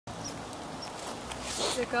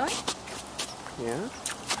Is it going? Yeah.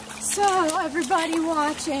 So, everybody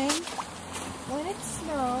watching, when it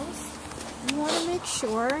snows, you want to make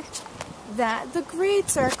sure that the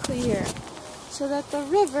grates are clear so that the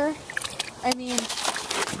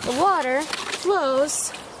water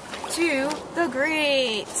flows to the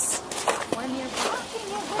grates. When you're walking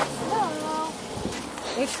in the snow,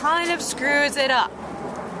 it kind of screws it up.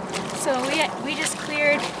 So we just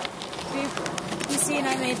cleared, you see, and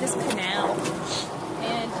I made this canal.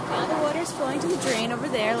 And now the water's flowing to the drain over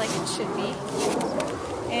there like it should be.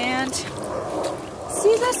 And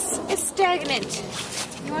see this? It's stagnant.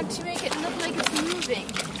 You want to make it look like it's moving.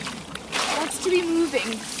 It wants to be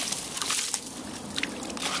moving.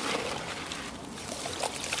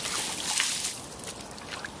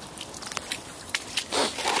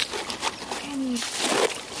 And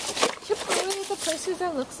chip away at the places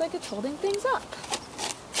that looks like it's holding things up.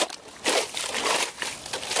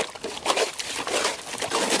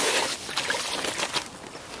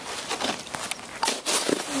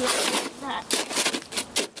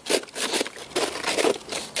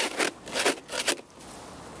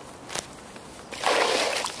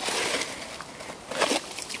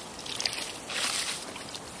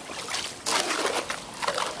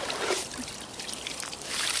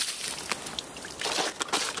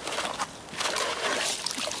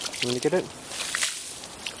 You want to get it?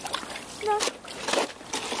 No.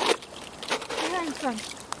 Yeah, it's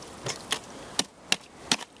fine.